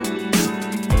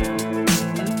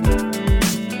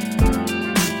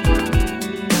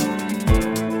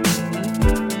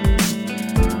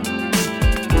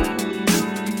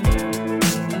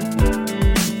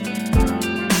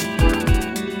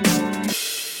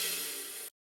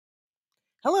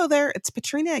Hello there, it's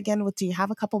Patrina again with Do You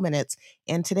Have a Couple Minutes?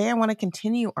 And today I want to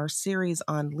continue our series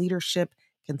on leadership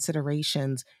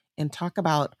considerations and talk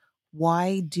about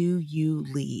why do you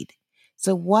lead?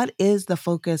 So, what is the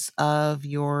focus of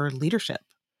your leadership?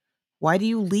 Why do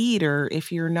you lead? Or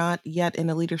if you're not yet in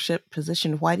a leadership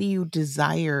position, why do you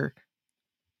desire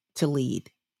to lead?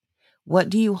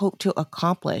 What do you hope to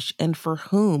accomplish? And for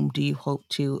whom do you hope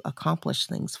to accomplish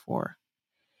things for?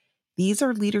 These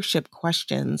are leadership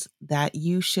questions that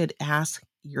you should ask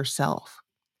yourself.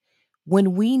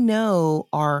 When we know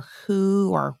our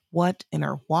who, our what, and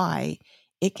our why,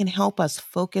 it can help us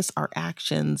focus our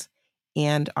actions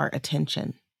and our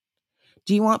attention.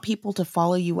 Do you want people to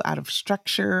follow you out of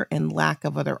structure and lack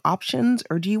of other options,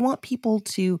 or do you want people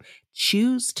to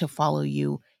choose to follow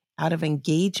you out of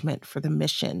engagement for the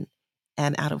mission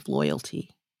and out of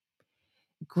loyalty?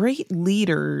 Great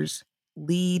leaders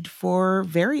lead for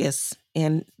various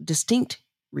and distinct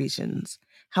reasons.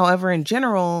 However, in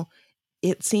general,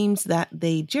 it seems that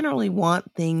they generally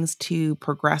want things to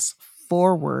progress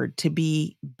forward, to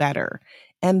be better.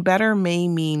 And better may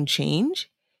mean change,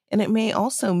 and it may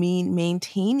also mean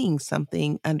maintaining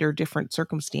something under different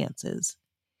circumstances.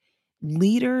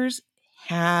 Leaders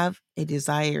have a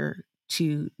desire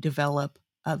to develop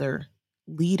other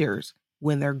leaders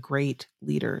when they're great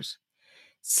leaders.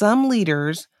 Some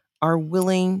leaders are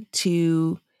willing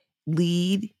to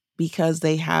lead because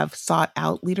they have sought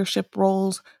out leadership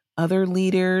roles. Other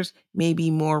leaders may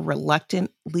be more reluctant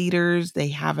leaders. They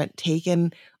haven't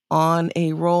taken on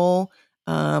a role,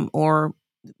 or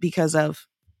because of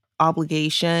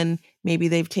obligation. Maybe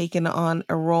they've taken on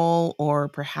a role, or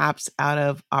perhaps out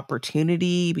of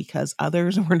opportunity because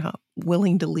others were not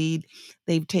willing to lead.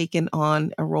 They've taken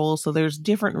on a role. So there's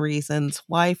different reasons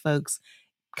why folks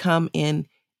come in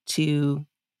to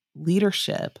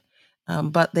leadership,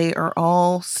 but they are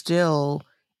all still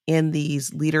in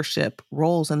these leadership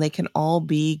roles, and they can all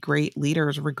be great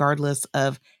leaders regardless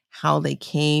of how they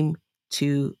came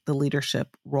to the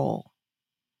leadership role.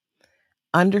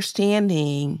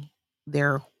 Understanding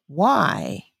their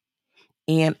why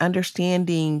and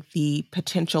understanding the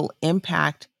potential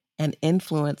impact and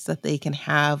influence that they can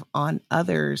have on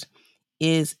others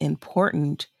is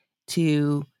important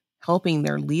to helping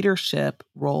their leadership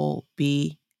role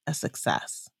be a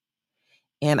success.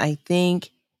 And I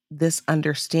think this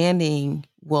understanding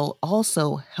will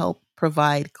also help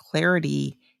provide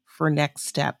clarity for next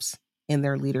steps in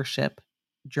their leadership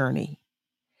journey.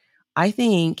 I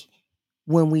think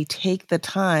when we take the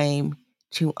time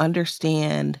to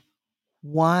understand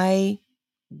why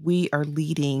we are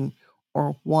leading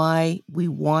or why we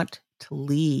want to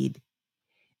lead,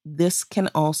 this can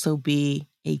also be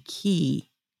a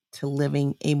key to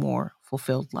living a more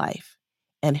fulfilled life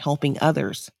and helping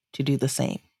others to do the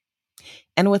same.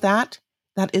 And with that,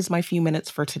 that is my few minutes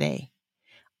for today.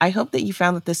 I hope that you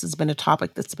found that this has been a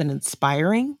topic that's been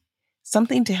inspiring,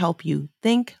 something to help you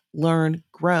think, learn,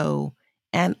 grow,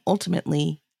 and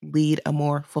ultimately lead a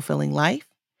more fulfilling life.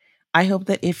 I hope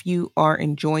that if you are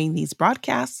enjoying these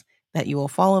broadcasts, that you will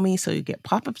follow me so you get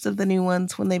pop-ups of the new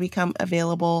ones when they become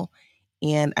available.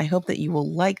 And I hope that you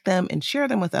will like them and share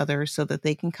them with others so that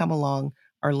they can come along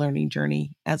our learning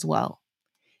journey as well.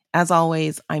 As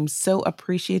always, I'm so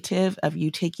appreciative of you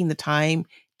taking the time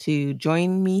to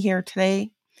join me here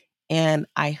today. And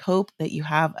I hope that you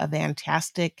have a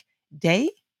fantastic day.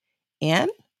 And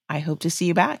I hope to see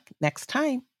you back next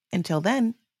time. Until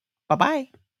then, bye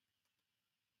bye.